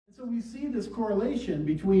So we see this correlation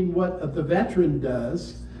between what the veteran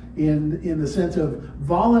does in the sense of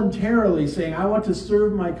voluntarily saying, I want to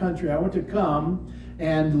serve my country, I want to come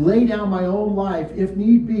and lay down my own life, if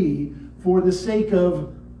need be, for the sake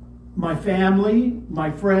of my family,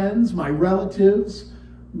 my friends, my relatives,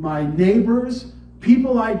 my neighbors,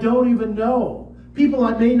 people I don't even know, people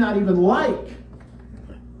I may not even like.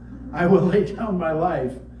 I will lay down my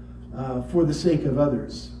life for the sake of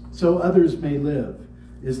others, so others may live,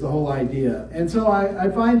 is the whole idea. And so I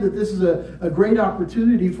find that this is a great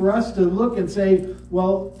opportunity for us to look and say,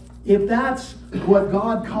 well, if that's what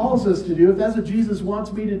God calls us to do, if that's what Jesus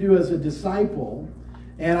wants me to do as a disciple,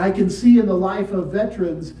 and I can see in the life of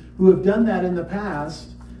veterans who have done that in the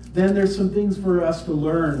past, then there's some things for us to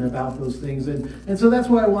learn about those things. And so that's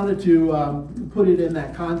why I wanted to put it in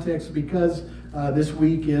that context, because this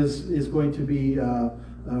week is going to be a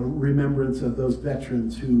remembrance of those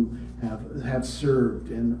veterans who have served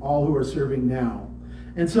and all who are serving now.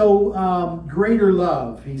 And so greater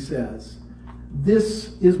love, he says,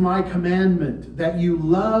 this is my commandment, that you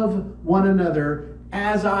love one another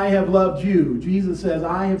as I have loved you. Jesus says,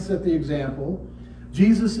 I have set the example.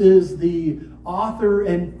 Jesus is the author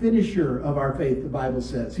and finisher of our faith, the Bible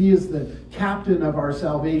says. He is the captain of our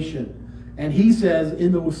salvation. And he says,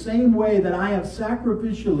 in the same way that I have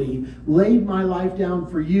sacrificially laid my life down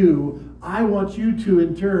for you, I want you to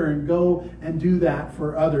in turn go and do that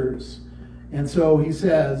for others. And so he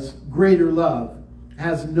says, greater love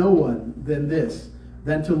has no one than this,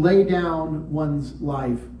 than to lay down one's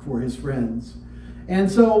life for his friends. And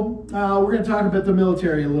so we're going to talk about the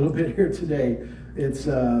military a little bit here today. It's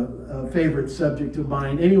a favorite subject of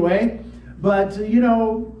mine anyway. But, you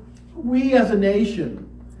know, we as a nation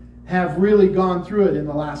have really gone through it in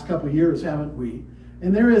the last couple of years, haven't we?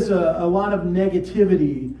 And there is a lot of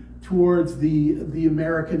negativity towards the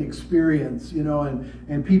American experience, you know,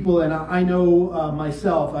 and people, and I know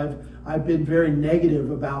myself, I've been very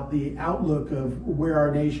negative about the outlook of where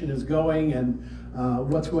our nation is going and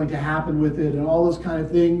what's going to happen with it and all those kind of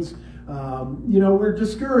things. You know, we're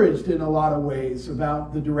discouraged in a lot of ways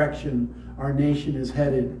about the direction our nation is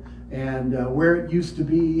headed, and where it used to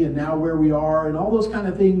be and now where we are, and all those kind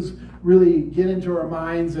of things really get into our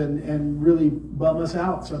minds and really bum us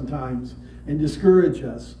out sometimes and discourage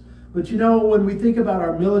us. But you know, when we think about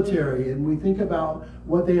our military and we think about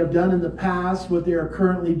what they have done in the past, what they are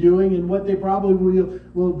currently doing, and what they probably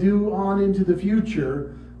will do on into the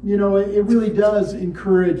future, you know, it really does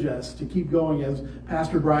encourage us to keep going, as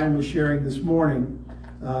Pastor Brian was sharing this morning,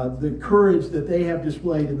 the courage that they have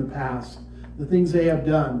displayed in the past, the things they have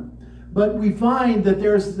done. But we find that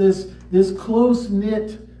there's this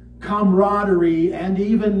close-knit camaraderie, and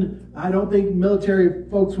even, I don't think military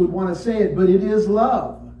folks would want to say it, but it is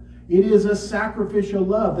love. It is a sacrificial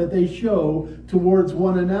love that they show towards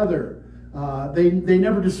one another. They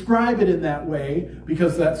never describe it in that way,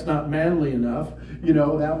 because that's not manly enough. You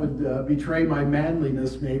know, that would betray my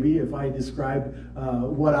manliness maybe if I described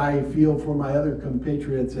what I feel for my other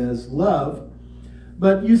compatriots as love.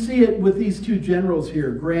 But you see it with these two generals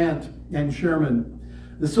here, Grant and Sherman.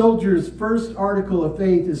 The soldiers' first article of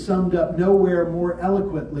faith is summed up nowhere more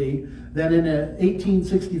eloquently than in an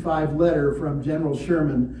 1865 letter from General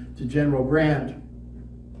Sherman to General Grant.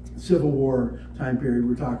 Civil War time period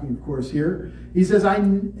we're talking, of course, here. He says,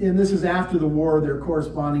 and this is after the war, they're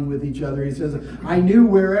corresponding with each other. He says, I knew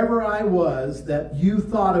wherever I was that you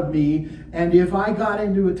thought of me, and if I got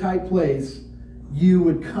into a tight place, you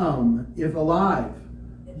would come, if alive.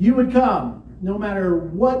 You would come. No matter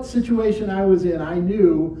what situation I was in, I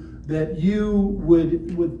knew that you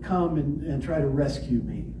would come and try to rescue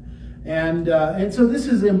me. And so this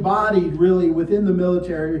is embodied really within the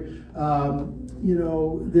military, you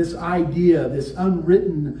know, this idea, this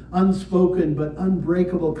unwritten, unspoken, but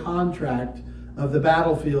unbreakable contract of the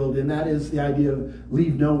battlefield, and that is the idea of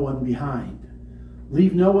leave no one behind.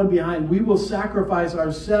 Leave no one behind. We will sacrifice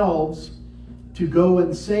ourselves to go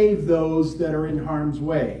and save those that are in harm's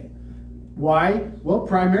way. Why? Well,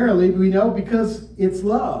 primarily we know because it's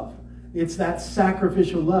love. It's that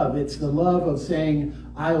sacrificial love. It's the love of saying,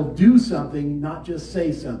 I'll do something, not just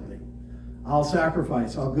say something. I'll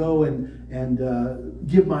sacrifice. I'll go and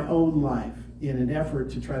give my own life in an effort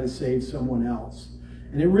to try to save someone else.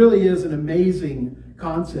 And it really is an amazing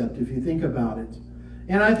concept if you think about it.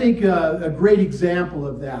 And I think a great example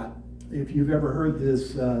of that, if you've ever heard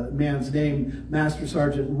this man's name, Master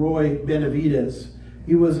Sergeant Roy Benavides.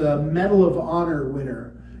 He was a Medal of Honor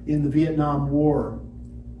winner in the Vietnam War.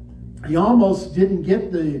 He almost didn't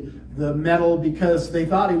get the medal because they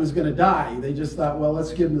thought he was going to die. They just thought, well,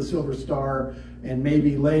 let's give him the Silver Star, and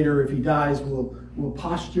maybe later, if he dies, we'll will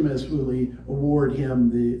posthumously award him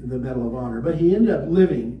the Medal of Honor. But he ended up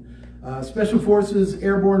living. Special Forces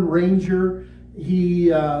Airborne Ranger.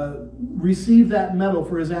 He received that medal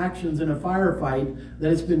for his actions in a firefight that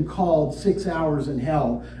has been called 6 Hours in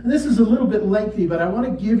Hell. And this is a little bit lengthy, but I want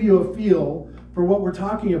to give you a feel for what we're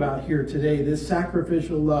talking about here today, this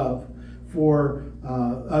sacrificial love for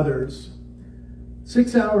others.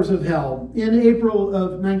 6 Hours of Hell. In April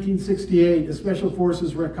of 1968, a Special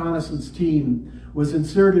Forces reconnaissance team was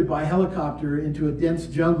inserted by helicopter into a dense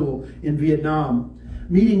jungle in Vietnam.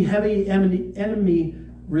 Meeting heavy enemy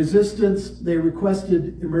resistance, they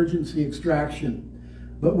requested emergency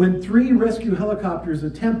extraction. But when 3 rescue helicopters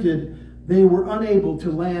attempted, they were unable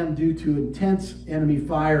to land due to intense enemy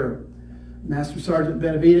fire. Master Sergeant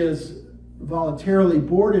Benavides voluntarily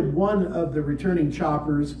boarded one of the returning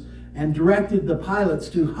choppers and directed the pilots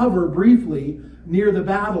to hover briefly near the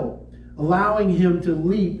battle, allowing him to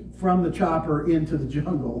leap from the chopper into the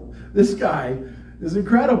jungle. This guy is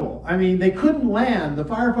incredible. I mean, they couldn't land. The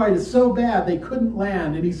firefight is so bad they couldn't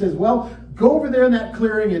land. And he says, well, go over there in that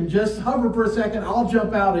clearing and just hover for a second. I'll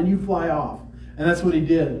jump out and you fly off. And that's what he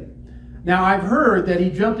did. Now, I've heard that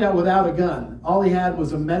he jumped out without a gun. All he had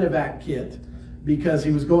was a medevac kit because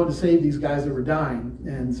he was going to save these guys that were dying.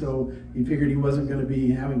 And so he figured he wasn't going to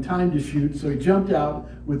be having time to shoot. So he jumped out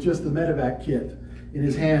with just the medevac kit in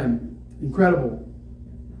his hand. Incredible.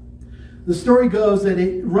 The story goes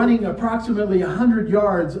that running approximately 100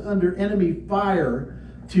 yards under enemy fire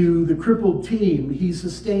to the crippled team, he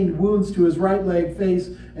sustained wounds to his right leg, face,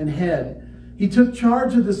 and head. He took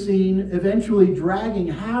charge of the scene, eventually dragging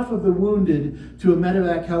half of the wounded to a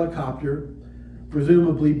medevac helicopter,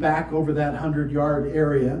 presumably back over that 100-yard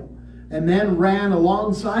area, and then ran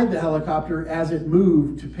alongside the helicopter as it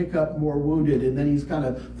moved to pick up more wounded. And then he's kind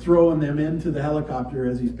of throwing them into the helicopter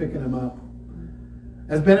as he's picking them up.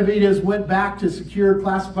 As Benavides went back to secure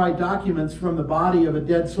classified documents from the body of a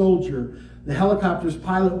dead soldier, the helicopter's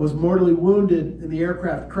pilot was mortally wounded and the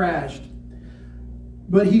aircraft crashed.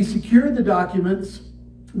 But he secured the documents,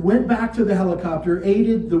 went back to the helicopter,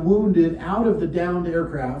 aided the wounded out of the downed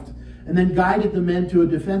aircraft, and then guided the men to a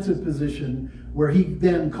defensive position where he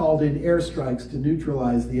then called in airstrikes to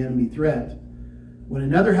neutralize the enemy threat. When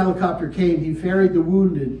another helicopter came, he ferried the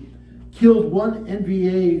wounded, killed one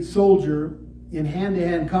NVA soldier in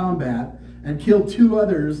hand-to-hand combat, and killed 2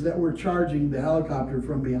 others that were charging the helicopter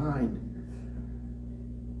from behind.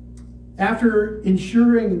 After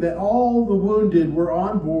ensuring that all the wounded were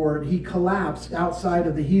on board, he collapsed outside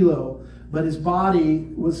of the helo, but his body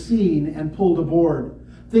was seen and pulled aboard.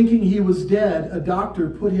 Thinking he was dead, a doctor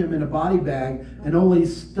put him in a body bag and only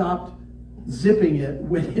stopped zipping it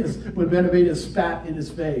when Benavides spat in his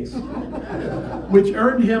face, which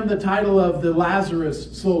earned him the title of the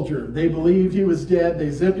Lazarus soldier. They believed he was dead. They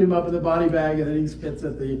zipped him up in the body bag, and then he spits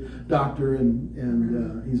at the doctor,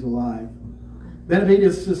 and he's alive.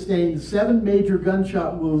 Benavides sustained 7 major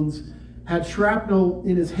gunshot wounds, had shrapnel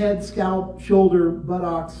in his head, scalp, shoulder,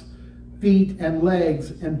 buttocks, feet, and legs,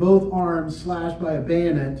 and both arms slashed by a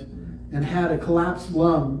bayonet, and had a collapsed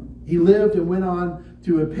lung. He lived and went on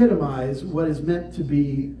to epitomize what is meant to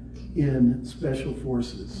be in Special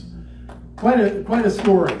Forces. Quite a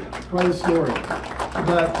story, quite a story.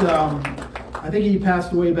 But I think he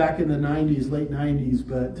passed away back in the 90s, late 90s,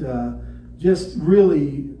 but just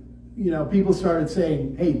really, you know, people started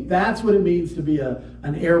saying, hey, that's what it means to be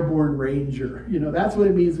an airborne ranger. You know, that's what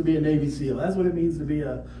it means to be a Navy SEAL. That's what it means to be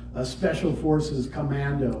a Special Forces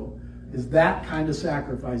commando, is that kind of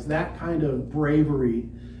sacrifice, that kind of bravery.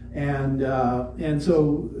 And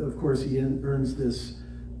so, of course, he earns this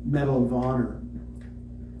Medal of Honor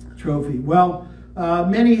trophy. Well,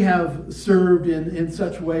 many have served in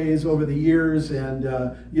such ways over the years, and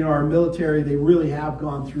you know, our military, they really have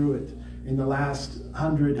gone through it in the last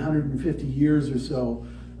 100, 150 years or so.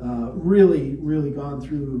 Really gone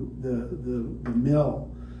through the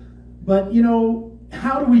mill. But, you know,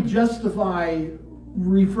 how do we justify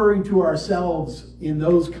referring to ourselves in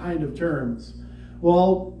those kind of terms?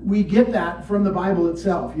 Well, we get that from the Bible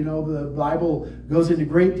itself. You know, the Bible goes into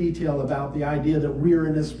great detail about the idea that we're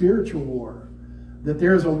in a spiritual war, that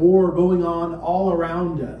there's a war going on all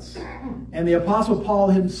around us. And the Apostle Paul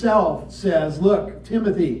himself says, look,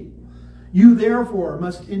 Timothy, you therefore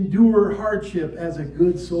must endure hardship as a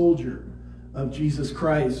good soldier of Jesus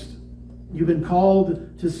Christ. You've been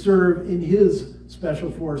called to serve in his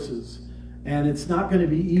special forces. And it's not going to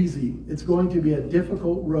be easy. It's going to be a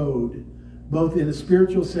difficult road, both in a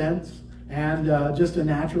spiritual sense and just a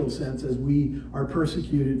natural sense, as we are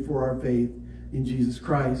persecuted for our faith in Jesus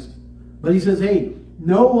Christ. But he says, hey,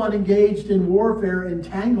 no one engaged in warfare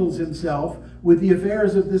entangles himself with the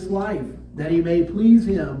affairs of this life, that he may please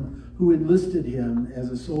him who enlisted him as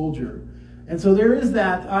a soldier. And so there is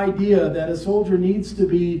that idea that a soldier needs to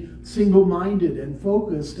be single-minded and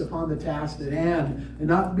focused upon the task at hand and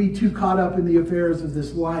not be too caught up in the affairs of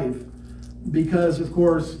this life, because, of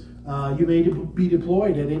course, you may be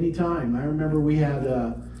deployed at any time. I remember we had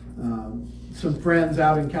some friends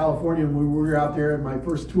out in California when we were out there in my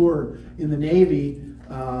first tour in the Navy.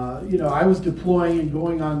 I was deploying and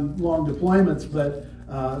going on long deployments, but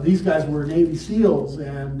these guys were Navy SEALs,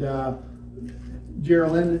 and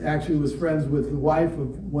Geraldine actually was friends with the wife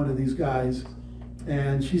of one of these guys,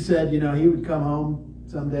 and she said, he would come home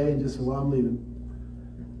someday and just say, well, I'm leaving,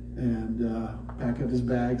 and pack up his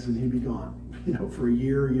bags, and he'd be gone, for a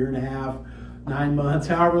year, year and a half, 9 months,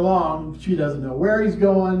 however long. She doesn't know where he's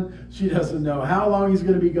going. She doesn't know how long he's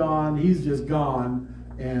going to be gone. He's just gone,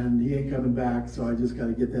 and he ain't coming back, so I just got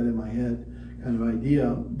to get that in my head kind of idea.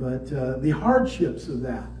 But the hardships of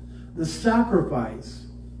that, the sacrifice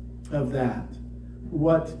of that,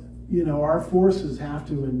 what our forces have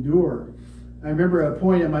to endure. I remember a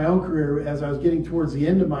point in my own career, as I was getting towards the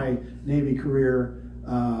end of my Navy career,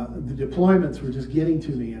 the deployments were just getting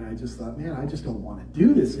to me, and I just thought, man, I just don't want to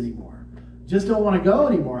do this anymore. Just don't want to go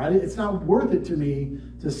anymore. It's not worth it to me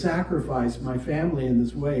to sacrifice my family in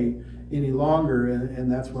this way any longer, and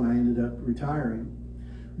that's when I ended up retiring.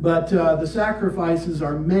 But the sacrifices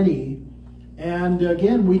are many, and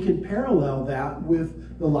again, we can parallel that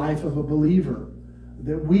with the life of a believer,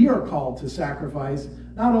 that we are called to sacrifice,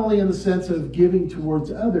 not only in the sense of giving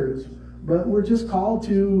towards others, but we're just called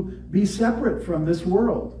to be separate from this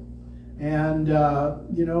world. And,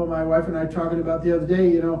 my wife and I were talking about the other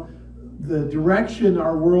day, the direction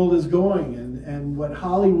our world is going, and what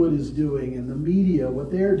Hollywood is doing, and the media,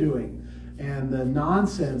 what they're doing, and the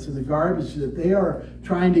nonsense and the garbage that they are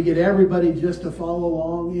trying to get everybody just to follow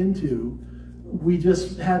along into. We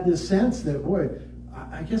just had this sense that, boy,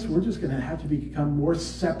 I guess we're just going to have to become more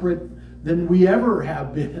separate than we ever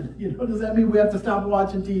have been. Does that mean we have to stop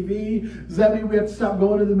watching TV? Does that mean we have to stop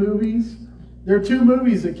going to the movies? There are 2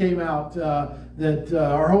 movies that came out that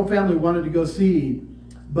our whole family wanted to go see,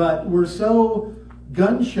 but we're so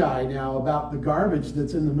gun shy now about the garbage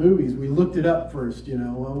that's in the movies. We looked it up first,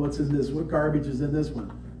 well, what's in this? What garbage is in this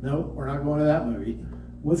one? No, we're not going to that movie.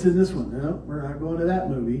 What's in this one? No, we're not going to that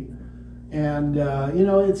movie. And,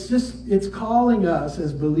 it's calling us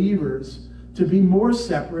as believers to be more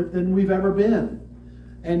separate than we've ever been.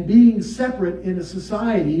 And being separate in a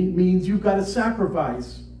society means you've got to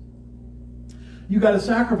sacrifice. You've got to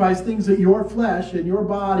sacrifice things that your flesh and your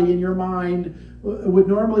body and your mind would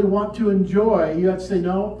normally want to enjoy. You have to say,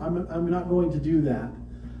 no, I'm not going to do that.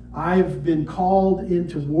 I've been called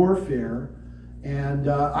into warfare, and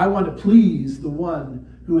I want to please the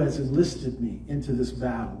one who has enlisted me into this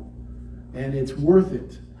battle. And it's worth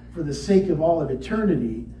it for the sake of all of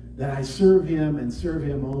eternity that I serve him and serve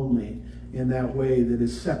him only in that way that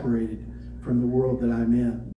is separated from the world that I'm in.